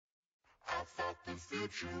I thought the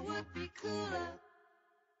future would be cooler.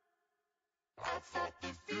 I thought the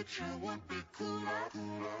future would be cooler.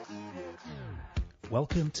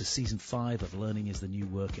 Welcome to Season 5 of Learning is the New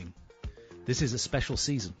Working. This is a special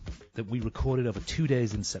season that we recorded over 2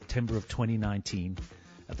 days in September of 2019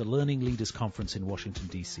 at the Learning Leaders Conference in Washington,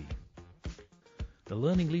 D.C. The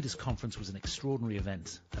Learning Leaders Conference was an extraordinary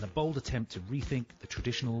event and a bold attempt to rethink the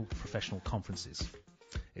traditional professional conferences.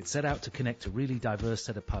 It set out to connect a really diverse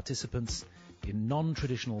set of participants in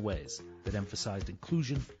non-traditional ways that emphasized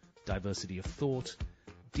inclusion, diversity of thought,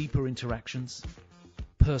 deeper interactions,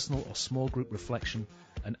 personal or small group reflection,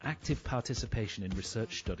 and active participation in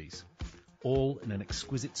research studies, all in an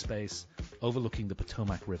exquisite space overlooking the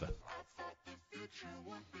Potomac River.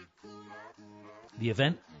 The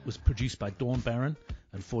event was produced by Dawn Barron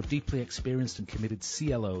and 4 deeply experienced and committed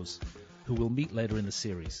CLOs who will meet later in the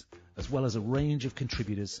series, as well as a range of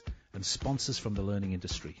contributors and sponsors from the learning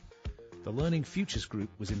industry. The Learning Futures Group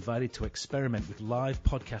was invited to experiment with live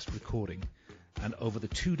podcast recording, and over the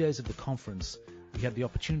 2 days of the conference, we had the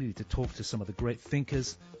opportunity to talk to some of the great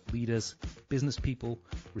thinkers, leaders, business people,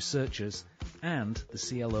 researchers, and the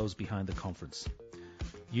CLOs behind the conference.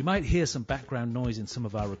 You might hear some background noise in some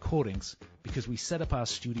of our recordings because we set up our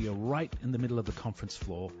studio right in the middle of the conference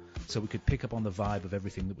floor so we could pick up on the vibe of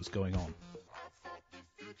everything that was going on.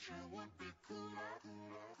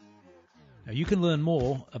 Now, you can learn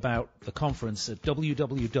more about the conference at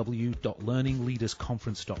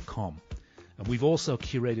www.learningleadersconference.com. And we've also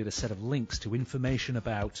curated a set of links to information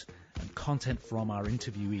about and content from our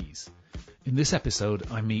interviewees. In this episode,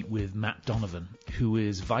 I meet with Matt Donovan, who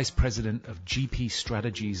is Vice President of GP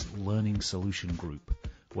Strategy's Learning Solution Group,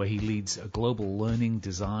 where he leads a global learning,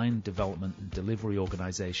 design, development, and delivery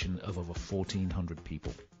organization of over 1,400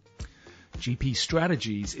 people. GP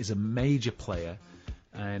Strategies is a major player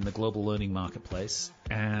in the global learning marketplace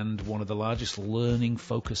and one of the largest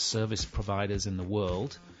learning-focused service providers in the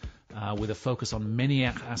world, with a focus on many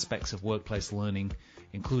aspects of workplace learning,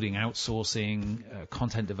 including outsourcing,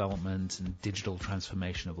 content development, and digital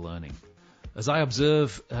transformation of learning. As I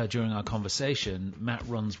observe during our conversation, Matt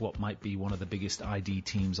runs what might be one of the biggest ID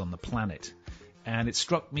teams on the planet. And it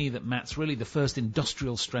struck me that Matt's really the first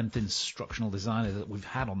industrial-strength instructional designer that we've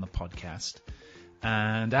had on the podcast.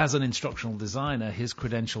 And as an instructional designer, his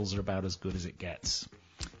credentials are about as good as it gets.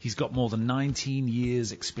 He's got more than 19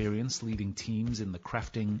 years' experience leading teams in the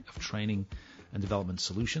crafting of training and development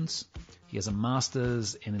solutions. He has a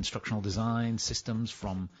master's in instructional design systems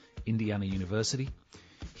from Indiana University.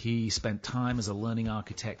 He spent time as a learning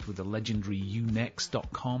architect with the legendary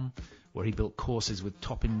unext.com, where he built courses with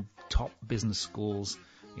top business schools,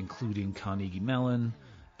 including Carnegie Mellon,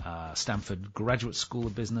 Stanford Graduate School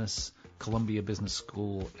of Business, Columbia Business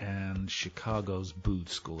School, and Chicago's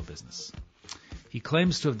Booth School of Business. He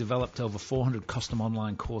claims to have developed over 400 custom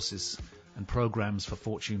online courses and programs for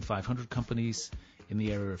Fortune 500 companies in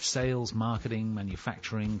the area of sales, marketing,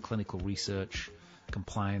 manufacturing, clinical research,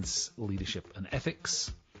 compliance, leadership, and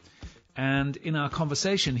ethics. And in our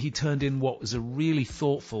conversation, he turned in what was a really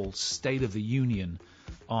thoughtful State of the Union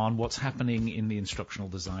on what's happening in the instructional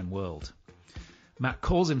design world. Matt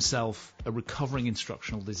calls himself a recovering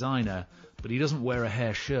instructional designer, but he doesn't wear a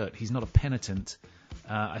hair shirt. He's not a penitent.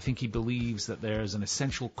 I think he believes that there is an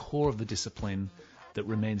essential core of the discipline that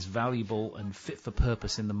remains valuable and fit for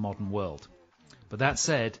purpose in the modern world. But that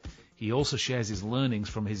said, he also shares his learnings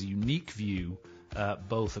from his unique view,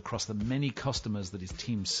 both across the many customers that his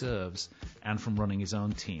team serves and from running his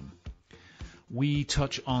own team. We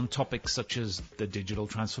touch on topics such as the digital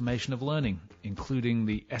transformation of learning, including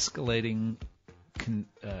the escalating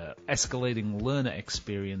learner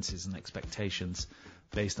experiences and expectations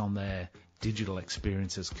based on their digital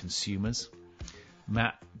experience as consumers.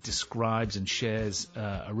 Matt describes and shares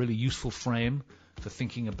a really useful frame for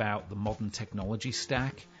thinking about the modern technology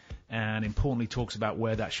stack, and importantly talks about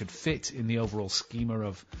where that should fit in the overall schema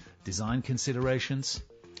of design considerations.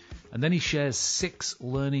 And then he shares 6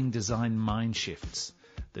 learning design mind shifts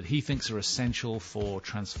that he thinks are essential for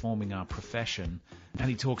transforming our profession. And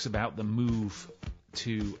he talks about the move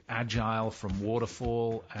to agile from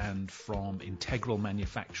Waterfall and from integral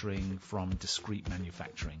manufacturing from discrete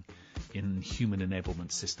manufacturing in human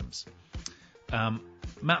enablement systems.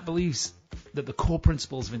 Matt believes that the core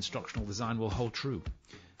principles of instructional design will hold true,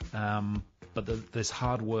 but there's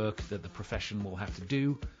hard work that the profession will have to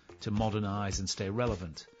do to modernize and stay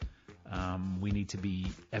relevant. We need to be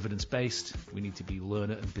evidence-based, we need to be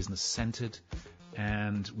learner and business-centered,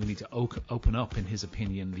 and we need to open up, in his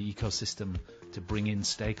opinion, the ecosystem to bring in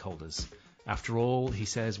stakeholders. After all, he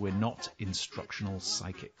says, we're not instructional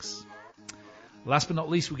psychics. Last but not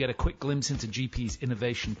least, we get a quick glimpse into GP's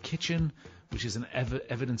Innovation Kitchen, which is an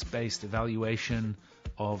evidence-based evaluation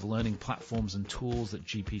of learning platforms and tools that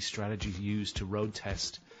GP strategies use to road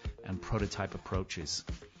test and prototype approaches.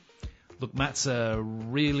 Look, Matt's a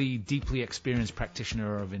really deeply experienced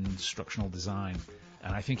practitioner of instructional design,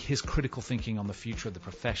 and I think his critical thinking on the future of the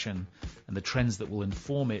profession and the trends that will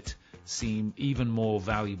inform it seem even more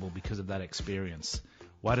valuable because of that experience.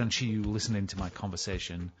 Why don't you listen into my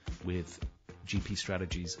conversation with GP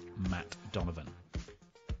Strategies' Matt Donovan.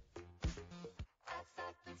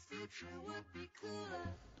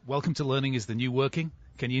 Welcome to Learning is the New Working.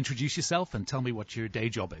 Can you introduce yourself and tell me what your day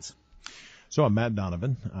job is? So I'm Matt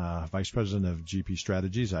Donovan, Vice President of GP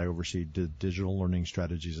Strategies. I oversee digital learning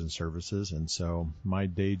strategies and services. And so my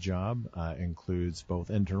day job includes both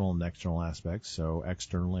internal and external aspects. So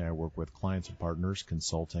externally, I work with clients and partners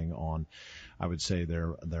consulting on, I would say,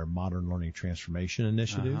 their modern learning transformation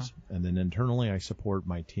initiatives. And then internally, I support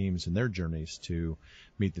my teams in their journeys to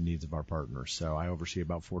meet the needs of our partners. So I oversee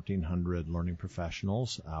about 1,400 learning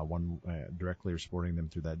professionals, directly supporting them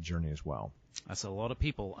through that journey as well. That's a lot of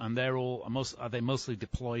people, and are they mostly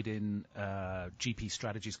deployed in GP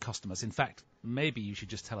Strategies customers? In fact, maybe you should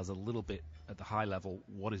just tell us a little bit at the high level,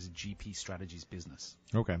 what is GP Strategies business?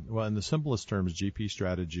 Okay. Well, in the simplest terms, GP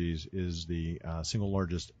Strategies is the single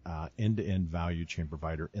largest end-to-end value chain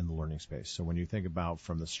provider in the learning space. So when you think about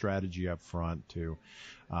from the strategy up front to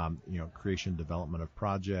creation, development of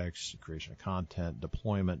projects, creation of content,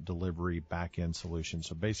 deployment, delivery, back-end solutions.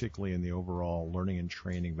 So basically in the overall learning and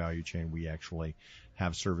training value chain, we actually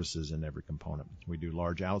have services in every component. We do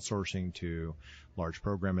large outsourcing to large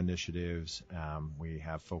program initiatives. We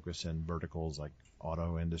have focus in verticals like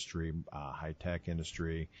auto industry, high-tech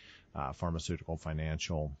industry, pharmaceutical,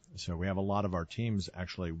 financial. So we have a lot of our teams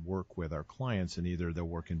actually work with our clients, and either they'll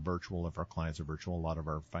work in virtual if our clients are virtual. A lot of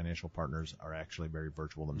our financial partners are actually very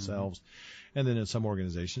virtual themselves. Mm-hmm. And then in some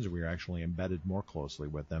organizations, we are actually embedded more closely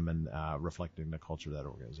with them and reflecting the culture of that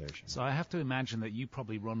organization. So I have to imagine that you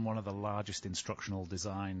probably run one of the largest instructional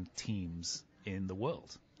design teams in the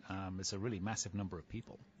world. It's a really massive number of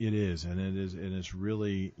people. It is, and it's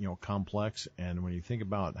really complex. And when you think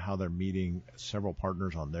about how they're meeting several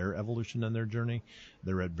partners on their evolution and their journey,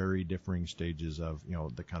 they're at very differing stages of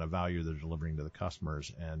the kind of value they're delivering to the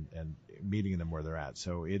customers and meeting them where they're at.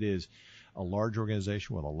 So it is a large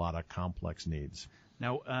organization with a lot of complex needs.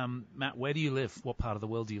 Now, Matt, where do you live? What part of the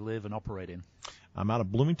world do you live and operate in? I'm out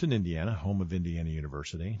of Bloomington, Indiana, home of Indiana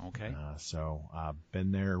University. Okay. So I've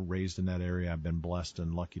been there, raised in that area. I've been blessed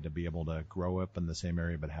and lucky to be able to grow up in the same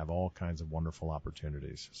area, but have all kinds of wonderful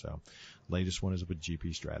opportunities. So latest one is with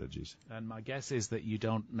GP Strategies. And my guess is that you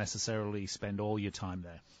don't necessarily spend all your time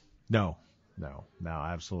there. No,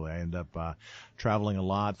 absolutely. I end up traveling a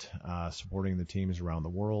lot, supporting the teams around the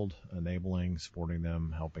world, enabling, supporting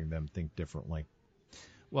them, helping them think differently.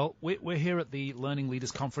 Well, we're here at the Learning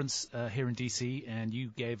Leaders Conference here in D.C., and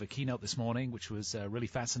you gave a keynote this morning, which was really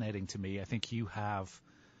fascinating to me. I think you have,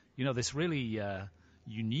 this really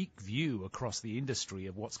unique view across the industry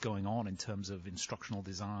of what's going on in terms of instructional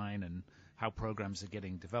design and how programs are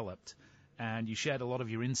getting developed. And you shared a lot of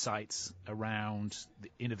your insights around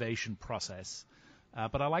the innovation process.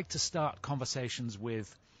 But I like to start conversations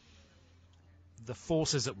with the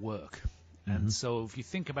forces at work. And so if you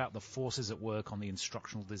think about the forces at work on the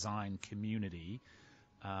instructional design community,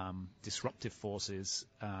 disruptive forces,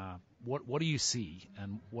 what do you see?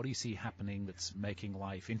 And what do you see happening that's making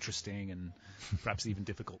life interesting and perhaps even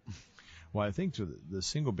difficult? Well, I think the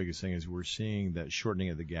single biggest thing is we're seeing that shortening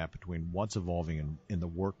of the gap between what's evolving in the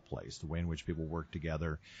workplace, the way in which people work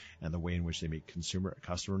together, and the way in which they meet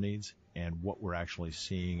customer needs, and what we're actually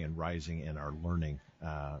seeing and rising in our learning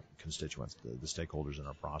constituents, the stakeholders in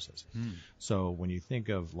our process. So when you think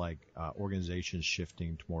of organizations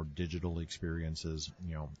shifting to more digital experiences,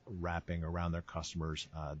 wrapping around their customers,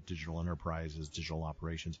 digital enterprises, digital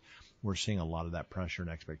operations, we're seeing a lot of that pressure and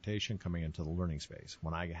expectation coming into the learning space.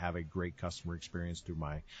 When I have a great customer experience through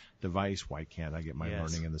my device, why can't I get my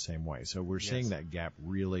learning in the same way? So we're seeing that gap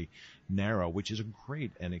really narrow, which is a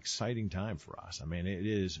great and exciting time for us. I mean, it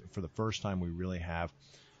is, for the first time, we really have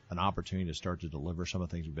an opportunity to start to deliver some of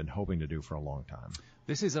the things we've been hoping to do for a long time.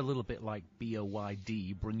 This is a little bit like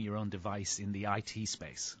BYD, bring your own device in the IT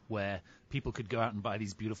space, where people could go out and buy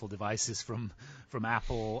these beautiful devices from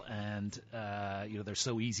Apple, and they're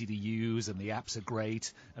so easy to use, and the apps are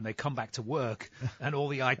great, and they come back to work, and all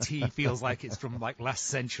the IT feels like it's from last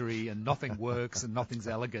century, and nothing works, and nothing's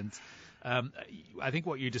elegant. I think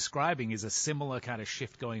what you're describing is a similar kind of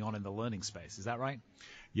shift going on in the learning space. Is that right?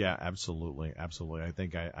 Yeah, absolutely. Absolutely. I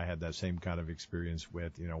think I had that same kind of experience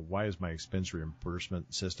with, why is my expense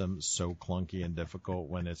reimbursement system so clunky and difficult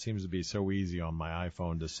when it seems to be so easy on my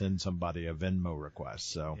iPhone to send somebody a Venmo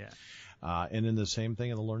request? So, and then the same thing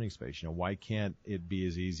in the learning space. Why can't it be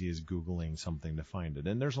as easy as Googling something to find it?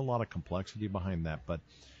 And there's a lot of complexity behind that, but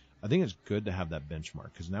I think it's good to have that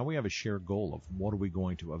benchmark because now we have a shared goal of what are we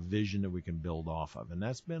going to, a vision that we can build off of. And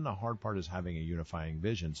that's been the hard part, is having a unifying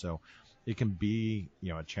vision. So it can be,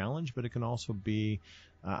 a challenge, but it can also be,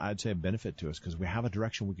 I'd say, a benefit to us because we have a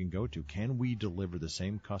direction we can go to. Can we deliver the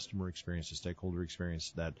same customer experience, the stakeholder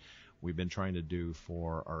experience that we've been trying to do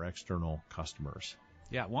for our external customers?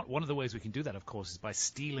 Yeah, one of the ways we can do that, of course, is by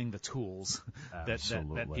stealing the tools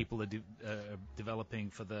that people are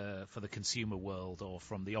developing for the consumer world or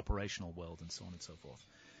from the operational world and so on and so forth.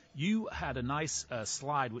 You had a nice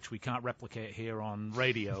slide, which we can't replicate here on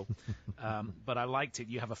radio, but I liked it.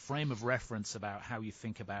 You have a frame of reference about how you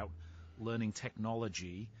think about learning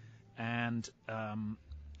technology, and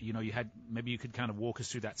you had, maybe you could kind of walk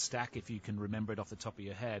us through that stack if you can remember it off the top of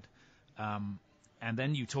your head, and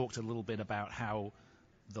then you talked a little bit about how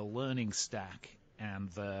the learning stack and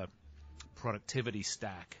the productivity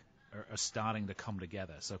stack are starting to come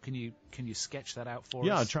together. So can you sketch that out for us?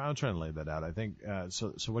 Yeah, I'll try and lay that out. I think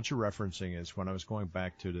so what you're referencing is when I was going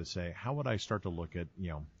back to say, how would I start to look at,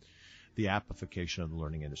 the app-ification of the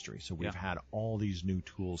learning industry. So we've had all these new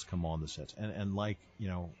tools come on the sets. And like,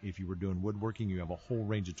 if you were doing woodworking, you have a whole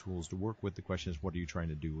range of tools to work with. The question is, what are you trying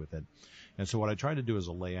to do with it? And so what I try to do is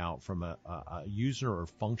a layout from a user or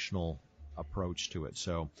functional approach to it.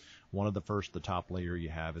 So one of the top layer you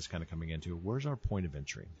have is kind of coming into, where's our point of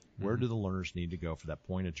entry? Where do the learners need to go for that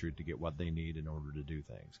point of truth to get what they need in order to do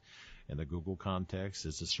things? In the Google context,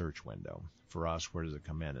 it's a search window. For us, where does it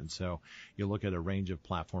come in? And so you look at a range of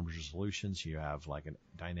platforms or solutions. You have like a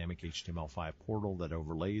dynamic HTML5 portal that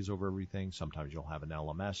overlays over everything. Sometimes you'll have an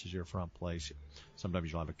LMS as your front place.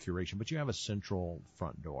 Sometimes you'll have a curation, but you have a central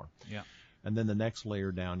front door. Yeah. And then the next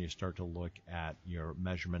layer down, you start to look at your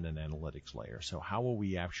measurement and analytics layer. So how will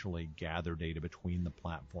we actually gather data between the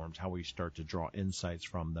platforms? How will we start to draw insights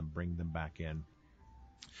from them, bring them back in?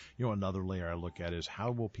 Another layer I look at is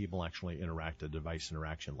how will people actually interact, a device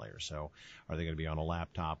interaction layer. So are they going to be on a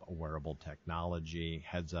laptop, a wearable technology,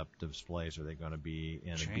 heads-up displays? Are they going to be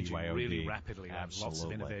in changing a BYOD? Really rapidly. Absolutely. Lots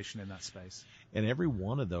of innovation in that space. And every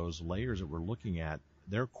one of those layers that we're looking at,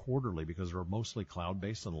 they're quarterly because they're mostly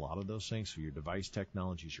cloud-based on a lot of those things. So your device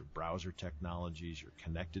technologies, your browser technologies, your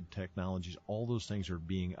connected technologies, all those things are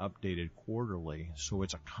being updated quarterly. So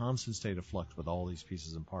it's a constant state of flux with all these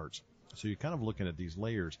pieces and parts. So you're kind of looking at these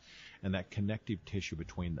layers and that connective tissue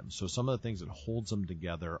between them. So some of the things that holds them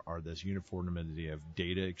together are this uniformity of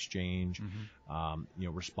data exchange,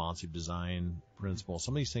 responsive design principles.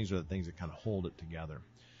 Some of these things are the things that kind of hold it together.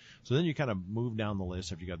 So then you kind of move down the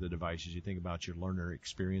list. If you got the devices, you think about your learner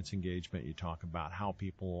experience engagement. You talk about how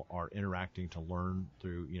people are interacting to learn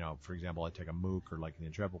through, for example, I take a MOOC or like the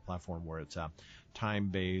Intrepid platform where it's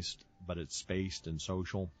time-based, but it's spaced and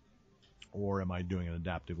social. Or am I doing an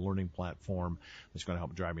adaptive learning platform that's going to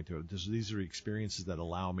help drive me through it? These are experiences that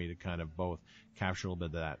allow me to kind of both capture a little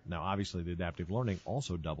bit of that. Now, obviously, the adaptive learning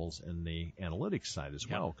also doubles in the analytics side as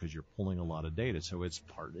well because you're pulling a lot of data. So it's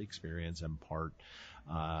part experience and part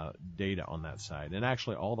data on that side. And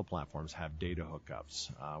actually, all the platforms have data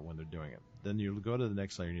hookups when they're doing it. Then you go to the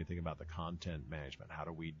next layer and you think about the content management. How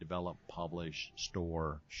do we develop, publish,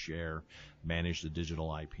 store, share, manage the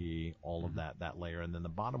digital IP, all of that layer. And then the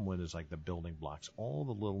bottom one is like the building blocks, all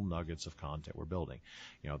the little nuggets of content we're building.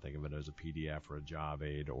 Think of it as a PDF or a job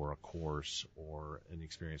aid or a course or an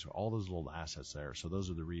experience, all those little assets there. So those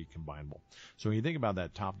are the recombinable. So when you think about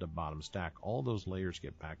that top to bottom stack, all those layers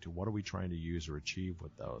get back to what are we trying to use or achieve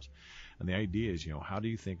with those. And the idea is, how do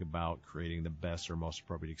you think about creating the best or most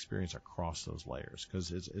appropriate experience across those layers?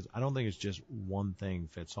 Because I don't think it's just one thing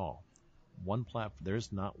fits all.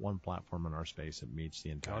 There's not one platform in our space that meets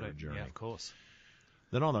the entire journey. Yeah, of course.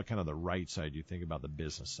 Then on the kind of the right side, you think about the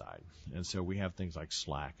business side. And so we have things like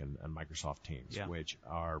Slack and Microsoft Teams, which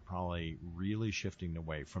are probably really shifting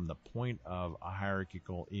away from the point of a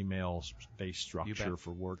hierarchical email-based structure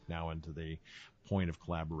for work now into the point of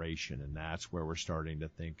collaboration. And that's where we're starting to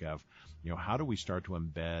think of, how do we start to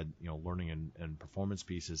embed, learning and performance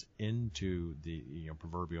pieces into the,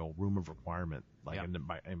 proverbial room of requirement, like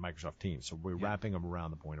in Microsoft Teams. So we're wrapping them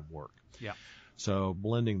around the point of work. Yeah. So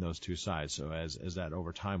blending those two sides. So as that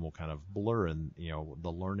over time will kind of blur and,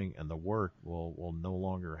 the learning and the work will no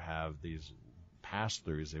longer have these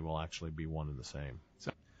pass-throughs. They will actually be one and the same.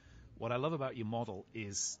 So what I love about your model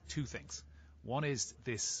is two things. One is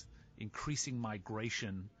this increasing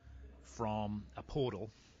migration from a portal,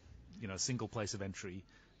 a single place of entry,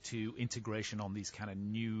 to integration on these kind of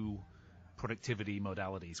new productivity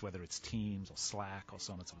modalities, whether it's Teams or Slack or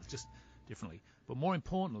so on and so forth, just differently. But more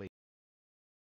importantly,